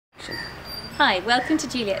Hi, welcome to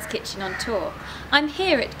Juliette's Kitchen on Tour. I'm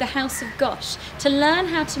here at the House of Gosh to learn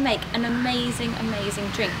how to make an amazing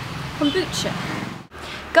drink, Kombucha.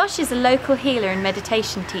 Gosh is a local healer and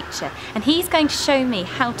meditation teacher, and he's going to show me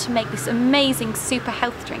how to make this amazing super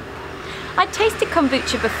health drink. I'd tasted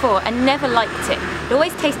kombucha before and never liked it. It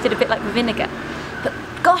always tasted a bit like vinegar. But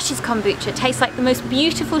Gosh's kombucha tastes like the most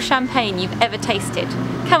beautiful champagne you've ever tasted.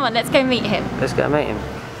 Come on, let's go meet him. Let's go meet him.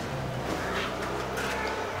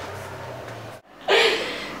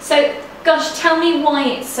 So, Gosh, tell me why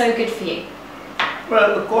it's so good for you.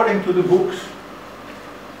 Well, according to the books,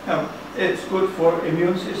 it's good for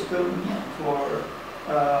immune system, for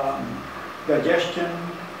digestion,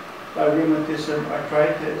 rheumatism,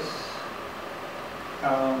 arthritis.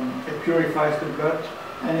 It purifies the blood,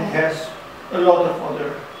 and it has a lot of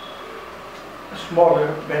other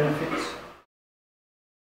smaller benefits.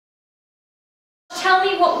 Tell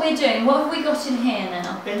me what we're doing. What have we got in here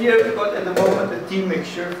now? And here we've got at the moment a tea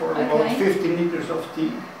mixture for about 15 liters of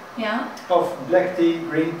tea. Yeah. Of black tea,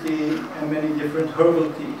 green tea, and many different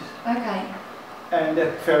herbal teas. Okay. And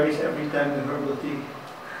that varies every time, the herbal tea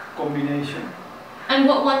combination. And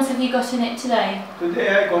what ones have you got in it today?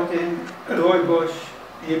 Today I got in rooibos,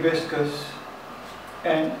 hibiscus,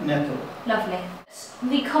 and nettle. Lovely.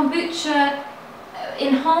 The kombucha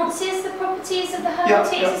enhances the properties of the herbal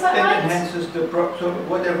teas, is that right? It enhances the so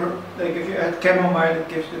whatever, like if you add chamomile, it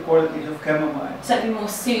gives the qualities of chamomile. So it'll be more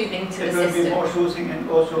soothing to the system. It will be more soothing, and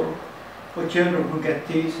also for children who get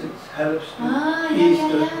teas, it helps to ease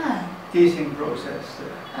the teething process.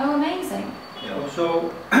 Oh, amazing.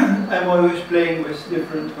 So I'm always playing with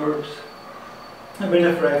different herbs. And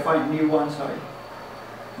whenever I find new ones,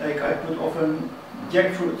 I put often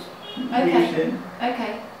jackfruit leaves in.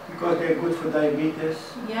 Okay. Because they're good for diabetes,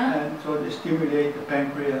 and so they stimulate the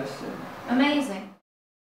pancreas. Amazing.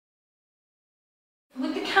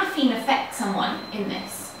 Would the caffeine affect someone in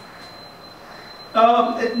this?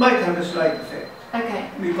 It might have a slight effect. Okay.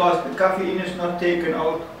 Because the caffeine is not taken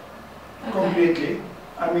out completely.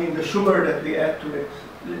 I mean, the sugar that we add to it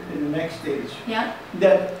in the next stage,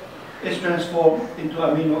 that is transformed into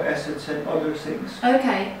amino acids and other things.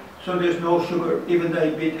 Okay. So there's no sugar, even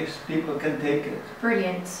diabetic people can take it.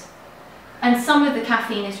 Brilliant. And some of the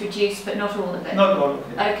caffeine is reduced, but not all of it? Not all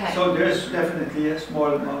of it. Okay. So there's definitely a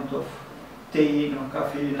small amount of theine or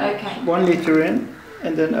caffeine. Okay. 1 liter in,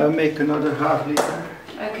 and then I'll make another ½ liter.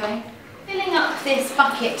 Okay. Filling up this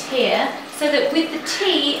bucket here, so that with the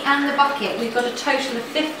tea and the bucket we've got a total of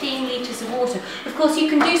 15 litres of water. Of course you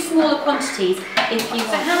can do smaller quantities if you want.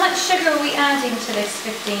 So how much sugar are we adding to this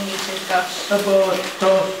 15 litres, Gosh? About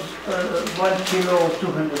 1 kilo,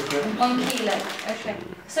 200 grams. 1 kilo, okay.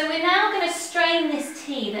 So we're now going to strain this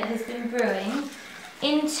tea that has been brewing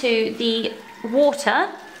into the water,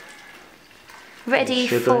 ready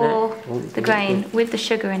for the grain, with the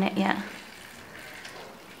sugar in it,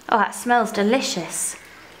 Oh, that smells delicious.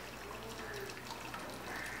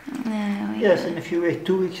 Yes, and if you wait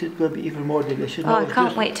 2 weeks, it will be even more delicious. Oh, I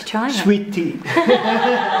can't wait to try it. Sweet tea.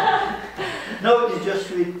 No, it's just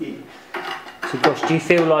sweet tea. So, Gosh, do you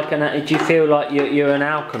feel like you're an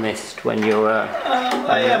alchemist when you're?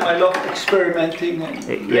 I am. I love experimenting and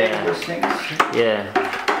playing with things.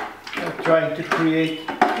 Trying to create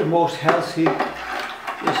the most healthy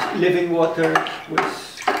living water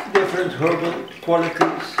with different herbal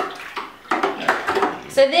qualities.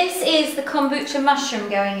 So this is the kombucha mushroom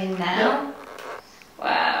going in now.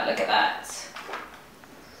 Wow, look at that.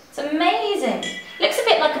 It's amazing. Looks a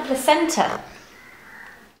bit like a placenta.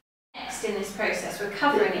 Next in this process, we're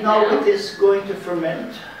covering it now. Now it is going to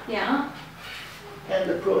ferment. Yeah. And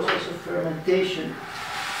the process of fermentation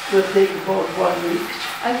will take about 1 week.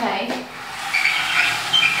 Okay.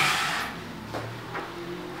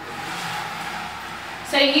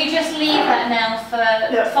 So you just leave that now for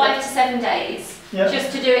 5 to 7 days,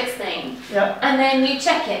 just to do its thing. Yeah. And then you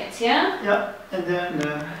check it, yeah? Yeah. And then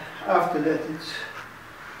after that it's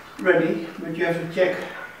ready, but you have to check.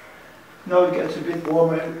 Now it gets a bit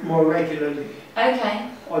warmer more regularly. Okay.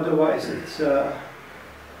 Otherwise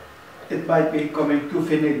it might be becoming too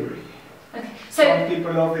vinegary. Okay. So some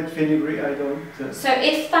people love it vinegary, I don't. So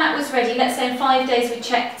if that was ready, let's say in 5 days we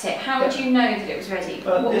checked it, how would you know that it was ready?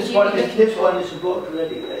 This one is about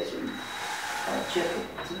ready, I think. I'll check it.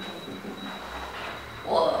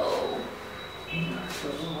 Whoa. So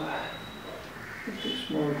it's a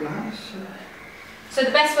small glass. So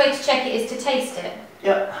the best way to check it is to taste it?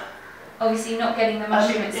 Yeah. Obviously not getting the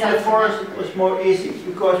mushroom itself. In the forest it was more easy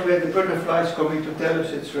because we had the butterflies coming to tell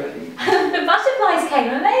us it's ready. The butterflies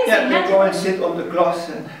came, amazing. Yeah, they go and sit on the glass.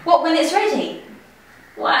 And what, when it's ready?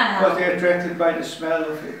 Wow. Because they're attracted by the smell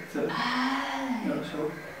of it. So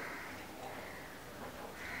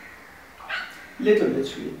Little bit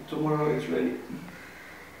sweet. Tomorrow it's ready.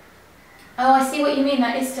 Oh, I see what you mean.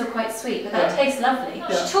 That is still quite sweet, but that tastes lovely.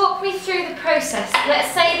 Yeah. Talk me through the process.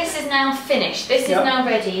 Let's say this is now finished. This is now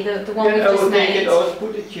ready, the one Then we've I just will made. take it out,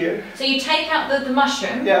 put it here. So you take out the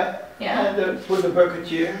mushroom. Yeah. Yeah. And then put the bucket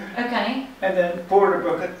here. Okay. And then pour the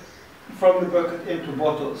bucket from the bucket into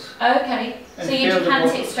bottles. Okay. And So you fill the decant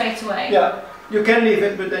it bottles. straight away. Yeah. You can leave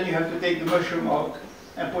it, but then you have to take the mushroom out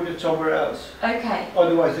and put it somewhere else. Okay.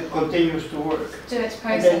 Otherwise it continues to work. Do its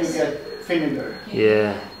And then you process. get vinegar.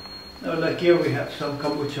 Yeah. Now like here we have some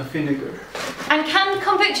kombucha vinegar. And can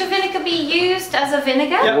kombucha vinegar be used as a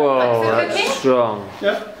vinegar? Yeah. Whoa, Like for that's cooking? strong.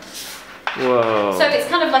 Yeah. Whoa. So it's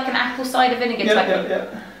kind of like an apple cider vinegar type Yeah, thing.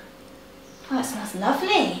 yeah. Oh, that smells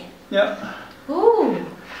lovely. Yeah. Ooh,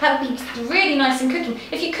 that would be really nice in cooking.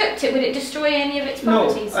 If you cooked it, would it destroy any of its No,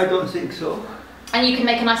 properties? I don't think so. And you can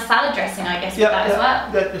make a nice salad dressing, I guess, with Yeah, that as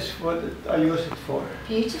well. that is what I use it for.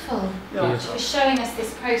 Beautiful. Yeah. She was showing us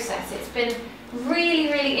this process. It's been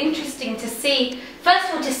really, really interesting to see. First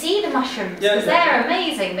of all, to see the mushrooms, because they're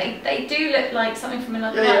amazing. They do look like something from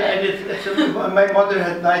another planet. My mother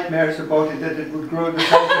had nightmares about it, that it would grow the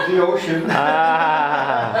size of the ocean.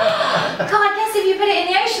 Ah. God, I guess if you put it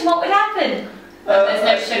in the ocean, what would happen? There's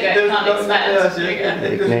no sugar, can't expect sugar.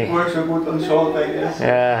 It doesn't work so good on salt, I guess.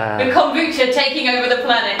 Yeah. The kombucha taking over the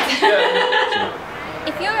planet. Yeah.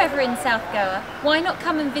 If you're ever in South Goa, why not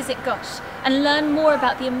come and visit Gosh and learn more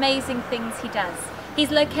about the amazing things he does. He's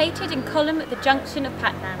located in Kollam at the junction of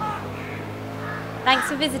Patna. Thanks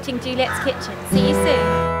for visiting Juliette's Kitchen. See you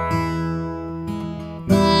soon.